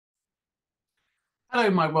Hello,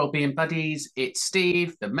 my wellbeing buddies. It's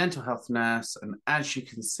Steve, the mental health nurse, and as you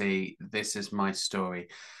can see, this is my story.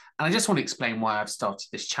 And I just want to explain why I've started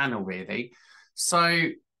this channel, really. So,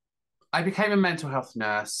 I became a mental health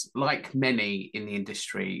nurse, like many in the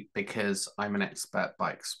industry, because I'm an expert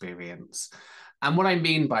by experience. And what I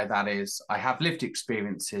mean by that is, I have lived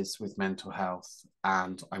experiences with mental health,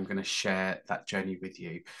 and I'm going to share that journey with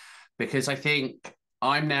you because I think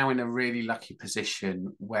I'm now in a really lucky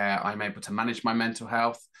position where I'm able to manage my mental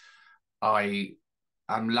health. I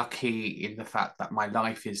am lucky in the fact that my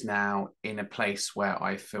life is now in a place where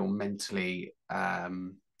I feel mentally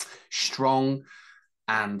strong,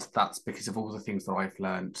 and that's because of all the things that I've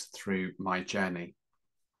learned through my journey.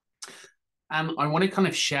 And I want to kind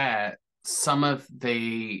of share some of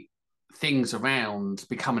the things around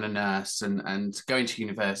becoming a nurse and going to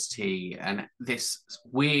university and this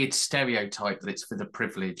weird stereotype that it's for the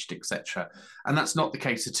privileged, etc. And that's not the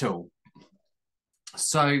case at all.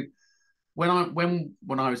 So when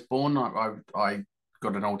I was born, I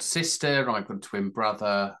got an older sister, I've got a twin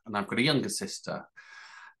brother, and I've got a younger sister.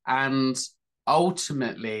 And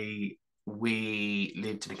ultimately, we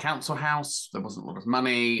lived in a council house. There wasn't a lot of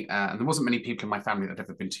money, and there wasn't many people in my family that had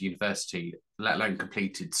ever been to university, let alone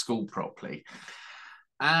completed school properly.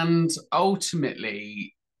 And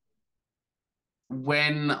ultimately,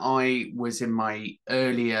 when I was in my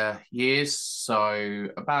earlier years, so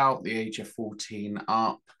about the age of 14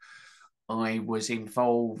 up, I was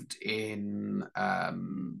involved in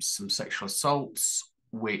some sexual assaults,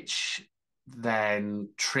 which then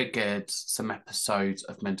triggered some episodes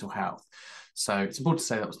of mental health. So it's important to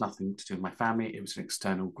say that was nothing to do with my family. It was an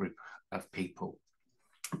external group of people.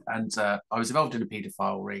 And I was involved in a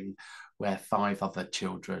paedophile ring where 5 other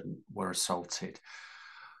children were assaulted.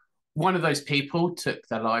 One of those people took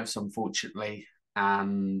their lives, unfortunately,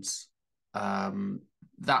 and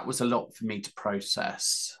that was a lot for me to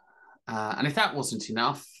process. And if that wasn't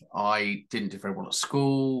enough, I didn't do very well at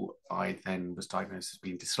school. I then was diagnosed as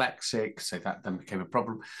being dyslexic, so that then became a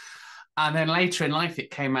problem. And then later in life,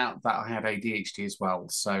 it came out that I had ADHD as well.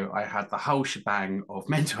 So I had the whole shebang of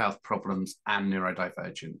mental health problems and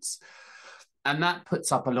neurodivergence. And that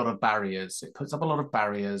puts up a lot of barriers. It puts up a lot of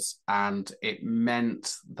barriers, and it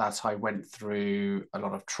meant that I went through a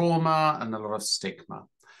lot of trauma and a lot of stigma.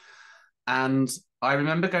 And I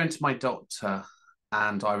remember going to my doctor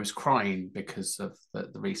and I was crying because of the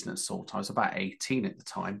recent assault. I was about 18 at the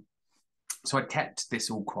time. So I'd kept this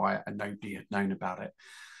all quiet and nobody had known about it.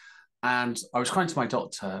 And I was crying to my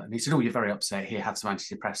doctor and he said, "Oh, you're very upset. Here, have some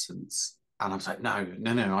antidepressants." And I was like, no,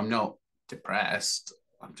 no, no, I'm not depressed.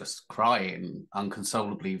 I'm just crying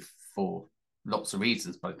unconsolably for lots of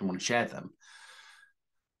reasons, but I didn't want to share them.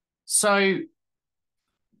 So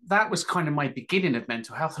that was kind of my beginning of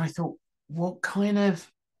mental health. And I thought, what kind of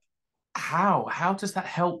how does that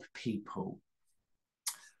help people?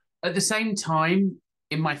 At the same time,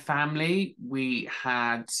 in my family, we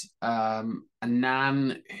had a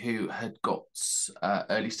nan who had got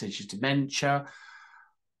early stages dementia.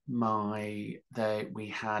 We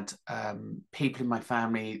had people in my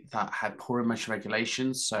family that had poor emotional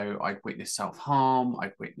regulation. So I'd witnessed self-harm,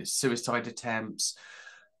 I'd witnessed suicide attempts,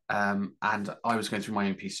 and I was going through my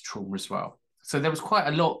own piece of trauma as well. So there was quite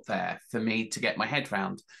a lot there for me to get my head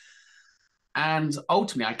around. And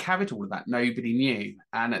ultimately, I carried all of that. Nobody knew.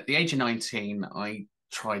 And at the age of 19, I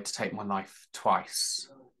tried to take my life twice.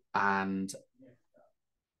 And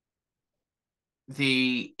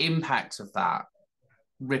the impact of that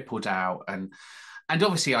rippled out. And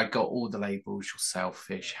obviously, I got all the labels: you're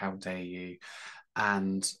selfish, how dare you?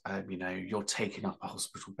 And, you're taking up a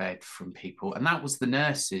hospital bed from people. And that was the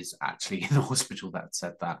nurses actually in the hospital that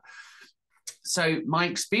said that. So my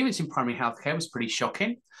experience in primary healthcare was pretty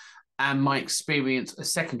shocking. And my experience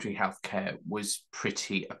as secondary healthcare was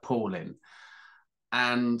pretty appalling.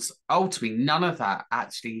 And ultimately, none of that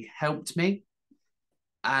actually helped me.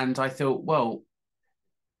 And I thought, well,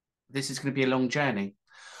 this is going to be a long journey.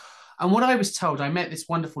 And what I was told, I met this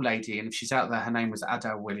wonderful lady, and if she's out there, her name was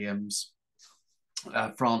Adele Williams,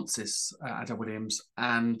 Frances Adele Williams.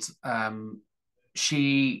 And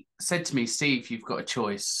she said to me, "Steve, you've got a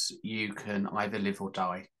choice. You can either live or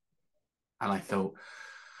die." And I thought,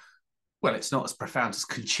 well, it's not as profound as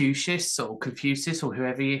Confucius or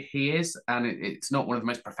whoever he is. And it's not one of the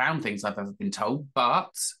most profound things I've ever been told,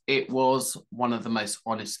 but it was one of the most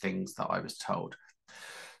honest things that I was told.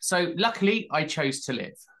 So luckily, I chose to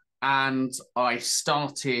live. And I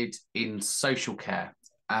started in social care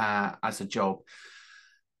as a job.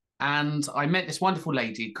 And I met this wonderful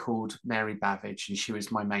lady called Mary Bavidge, and she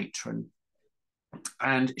was my matron.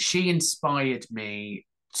 And she inspired me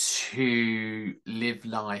to live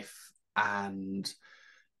life and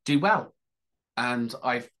do well. And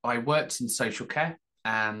I worked in social care,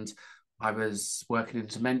 and I was working in a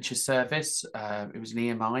dementia service. It was an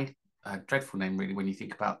EMI, a dreadful name really when you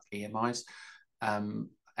think about EMIs,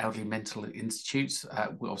 elderly mental institutes.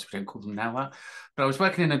 We obviously don't call them now that, but I was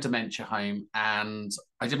working in a dementia home, and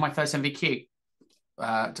I did my first MVQ.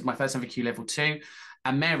 Did my first MVQ level 2,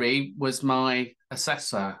 and Mary was my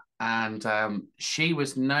assessor, and she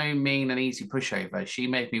was no mean and easy pushover. She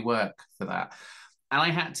made me work for that, and I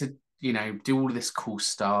had to, do all of this cool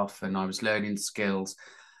stuff, and I was learning skills,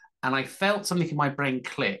 and I felt something in my brain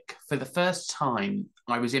click. For the first time,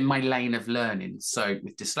 I was in my lane of learning. So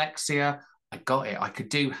with dyslexia, I got it. I could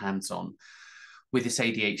do hands-on. With this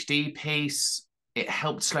ADHD piece, it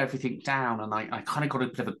helped slow everything down. And I kind of got a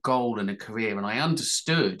bit of a goal and a career. And I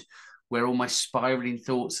understood where all my spiraling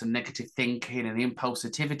thoughts and negative thinking and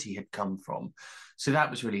impulsivity had come from. So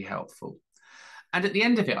that was really helpful. And at the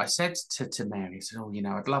end of it, I said to Mary, I said, oh,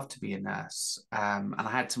 I'd love to be a nurse. And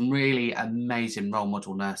I had some really amazing role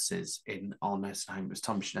model nurses in our nursing home. It was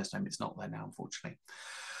Tonbridge Nursing Home. It's not there now, unfortunately.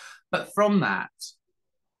 But from that,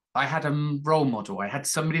 I had a role model. I had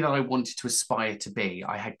somebody that I wanted to aspire to be.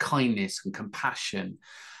 I had kindness and compassion.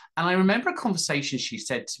 And I remember a conversation she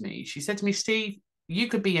said to me. She said to me, Steve, you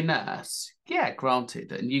could be a nurse. Yeah,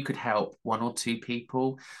 granted. And you could help 1 or 2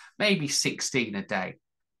 people, maybe 16 a day.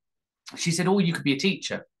 She said, or you could be a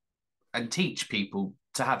teacher and teach people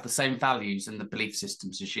to have the same values and the belief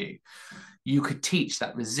systems as you. You could teach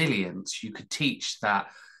that resilience. You could teach that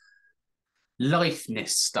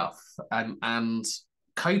lifeness stuff and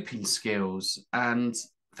coping skills. And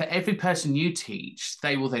for every person you teach,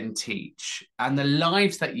 they will then teach. And the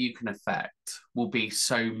lives that you can affect will be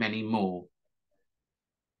so many more.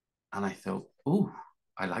 And I thought, oh,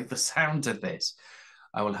 I like the sound of this.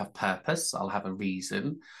 I will have purpose. I'll have a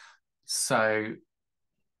reason. So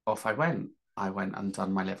off I went. I went and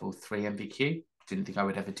done my level 3 NVQ. Didn't think I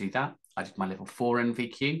would ever do that. I did my level 4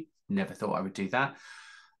 NVQ. Never thought I would do that.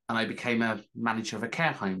 And I became a manager of a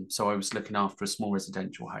care home. So I was looking after a small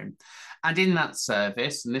residential home. And in that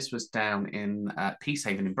service, and this was down in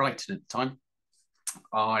Peacehaven in Brighton at the time,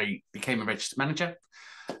 I became a registered manager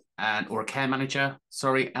or a care manager,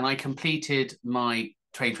 sorry. And I completed my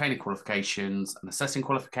training qualifications and assessing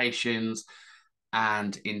qualifications.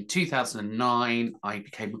 And in 2009, I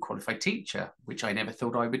became a qualified teacher, which I never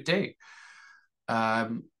thought I would do.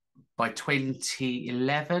 By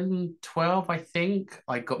 2011, 12, I think,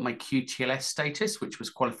 I got my QTLS status, which was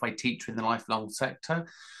qualified teacher in the lifelong sector.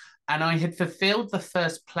 And I had fulfilled the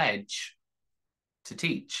first pledge to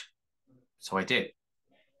teach. So I did.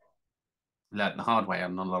 Learned the hard way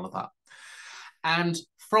on a lot of that. And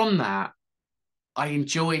from that, I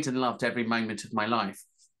enjoyed and loved every moment of my life.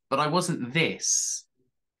 But I wasn't this.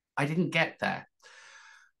 I didn't get there.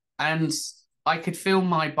 And I could feel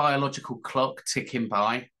my biological clock ticking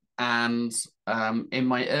by. And in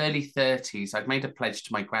my early 30s, I'd made a pledge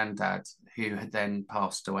to my granddad, who had then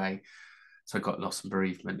passed away. So I got loss and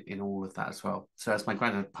bereavement in all of that as well. So as my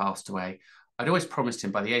granddad passed away, I'd always promised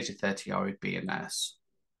him by the age of 30, I would be a nurse.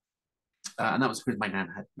 And that was because my nan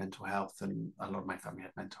had mental health and a lot of my family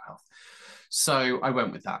had mental health. So I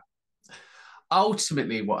went with that.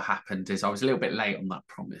 Ultimately, what happened is I was a little bit late on that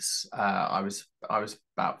promise. I was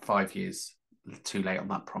about 5 years too late on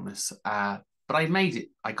that promise, but I made it.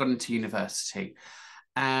 I got into university,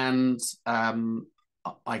 and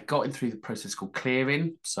I got in through the process called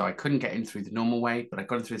clearing. So I couldn't get in through the normal way, but I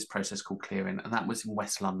got in through this process called clearing, and that was in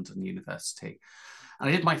West London University. And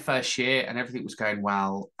I did my first year, and everything was going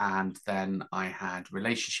well. And then I had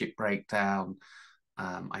relationship breakdown.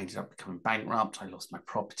 I ended up becoming bankrupt. I lost my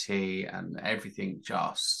property, and everything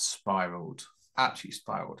just spiraled, absolutely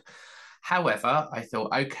spiraled. However, I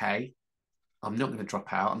thought, okay, I'm not going to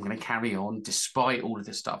drop out. I'm going to carry on despite all of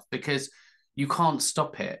this stuff, because you can't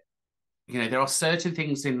stop it. There are certain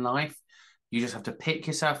things in life you just have to pick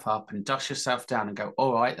yourself up and dust yourself down and go,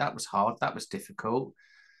 all right, that was hard, that was difficult,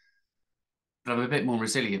 but I'm a bit more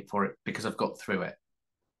resilient for it because I've got through it.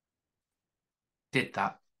 Did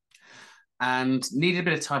that. And needed a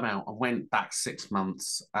bit of time out. I went back 6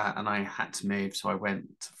 months and I had to move. So I went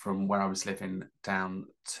from where I was living down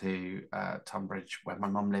to Tunbridge, where my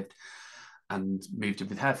mum lived, and moved in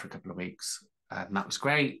with her for a couple of weeks. And that was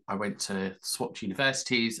great. I went to swapped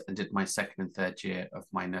universities and did my 2nd and 3rd year of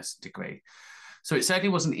my nursing degree. So it certainly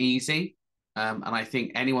wasn't easy. And I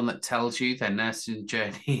think anyone that tells you their nursing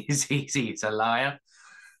journey is easy is a liar.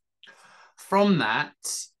 From that,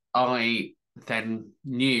 I then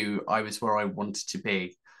knew I was where I wanted to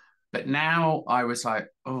be. But now I was like,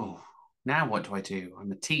 oh, now what do I do?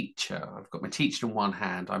 I'm a teacher. I've got my teacher in one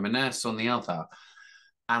hand. I'm a nurse on the other.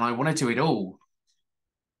 and I want to do it all.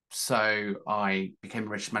 So I became a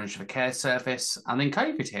registered manager of a care service, and then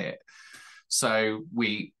COVID hit. So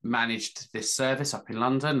we managed this service up in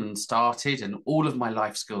London and started, and all of my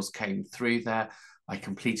life skills came through there. I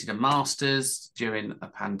completed a master's during a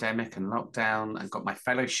pandemic and lockdown and got my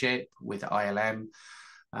fellowship with ILM,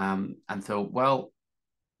 and thought, well,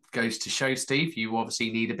 goes to show, Steve, you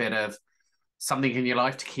obviously need a bit of something in your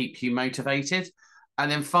life to keep you motivated.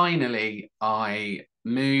 And then finally, I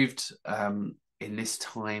moved. In this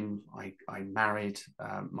time, I married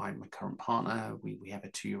my current partner. We have a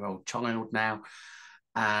 2-year-old child now,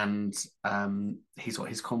 and he's got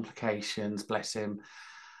his complications, bless him.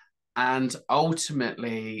 And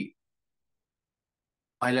ultimately,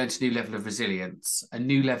 I learned a new level of resilience, a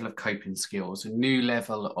new level of coping skills, a new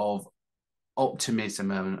level of optimism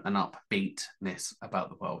and upbeatness about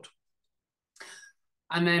the world.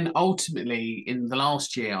 And then ultimately, in the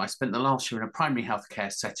last year, I spent the last year in a primary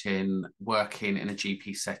healthcare setting, working in a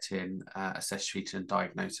GP setting, assessing, treating, and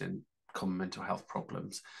diagnosing common mental health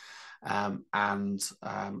problems. I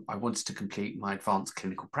wanted to complete my advanced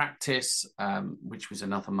clinical practice, which was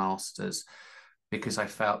another master's, because I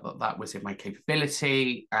felt that that was in my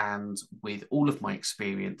capability, and with all of my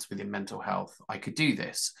experience within mental health, I could do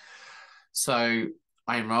this. So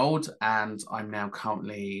I enrolled, and I'm now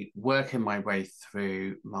currently working my way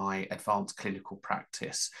through my advanced clinical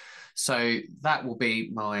practice. So that will be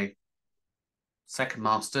my second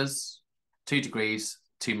master's, 2 degrees,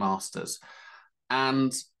 2 masters.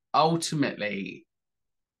 And ultimately,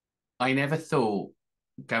 I never thought,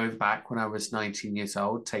 going back when I was 19 years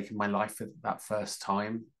old, taking my life for that first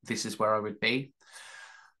time, this is where I would be.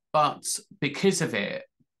 But because of it,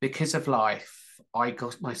 because of life, I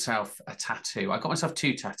got myself a tattoo. I got myself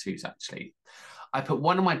 2 tattoos, actually. I put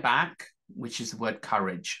one on my back, which is the word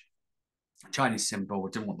courage, Chinese symbol. I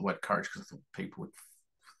didn't want the word courage because I thought people would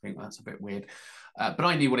think that's a bit weird. But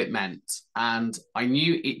I knew what it meant. And I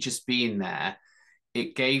knew it just being there,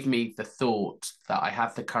 it gave me the thought that I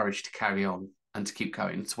have the courage to carry on and to keep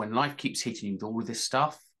going. So when life keeps hitting you with all of this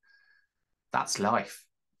stuff, that's life.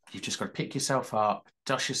 You've just got to pick yourself up,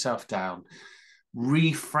 dust yourself down,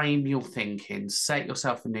 reframe your thinking, set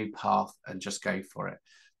yourself a new path, and just go for it.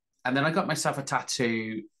 And then I got myself a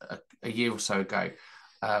tattoo a year or so ago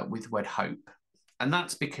with the word hope. And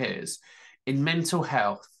that's because in mental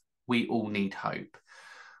health, we all need hope.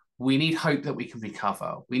 We need hope that we can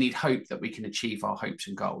recover. We need hope that we can achieve our hopes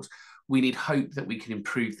and goals. We need hope that we can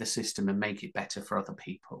improve the system and make it better for other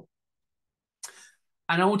people.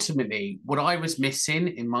 And ultimately, what I was missing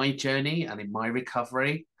in my journey and in my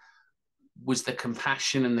recovery was the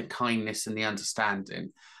compassion and the kindness and the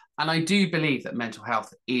understanding. And I do believe that mental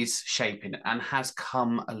health is shaping and has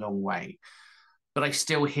come a long way. But I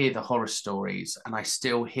still hear the horror stories, and I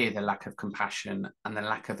still hear the lack of compassion and the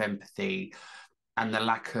lack of empathy and the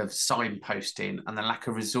lack of signposting and the lack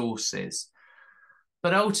of resources.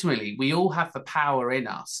 But ultimately, we all have the power in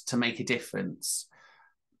us to make a difference.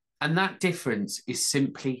 And that difference is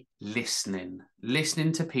simply listening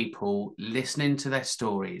to people, listening to their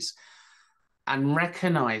stories, and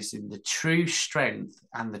recognizing the true strength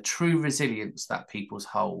and the true resilience that people's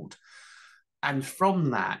hold. And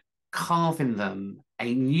from that, carving them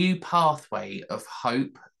a new pathway of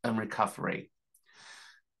hope and recovery.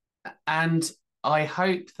 And I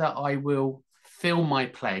hope that I will fill my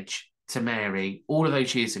pledge to Mary all of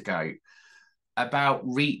those years ago about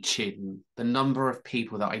reaching the number of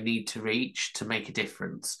people that I need to reach to make a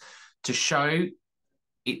difference, to show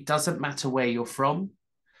it doesn't matter where you're from,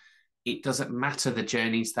 it doesn't matter the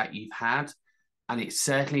journeys that you've had, and it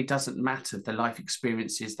certainly doesn't matter the life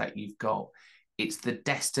experiences that you've got. It's the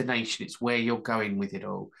destination, it's where you're going with it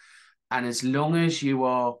all. And as long as you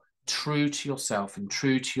are true to yourself and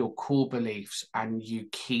true to your core beliefs and you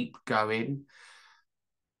keep going,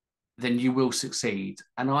 then you will succeed.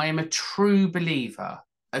 And I am a true believer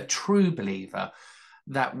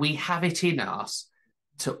that we have it in us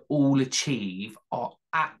to all achieve our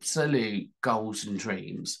absolute goals and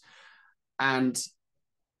dreams. And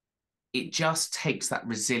it just takes that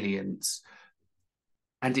resilience,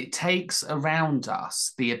 and it takes around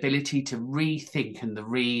us the ability to rethink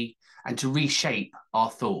and to reshape our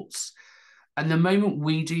thoughts. And the moment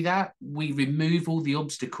we do that, we remove all the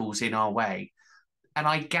obstacles in our way. And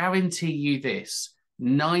I guarantee you this,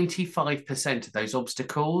 95% of those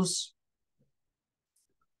obstacles,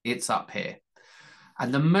 it's up here.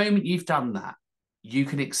 And the moment you've done that, you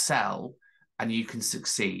can excel and you can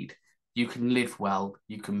succeed. You can live well,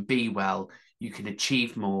 you can be well, you can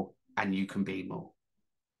achieve more, and you can be more.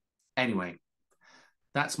 Anyway,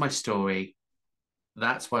 that's my story.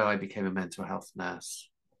 That's why I became a mental health nurse.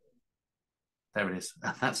 there it is.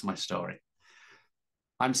 That's my story.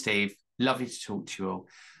 I'm Steve. Lovely to talk to you all.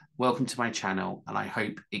 Welcome to my channel, and I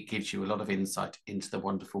hope it gives you a lot of insight into the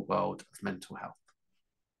wonderful world of mental health.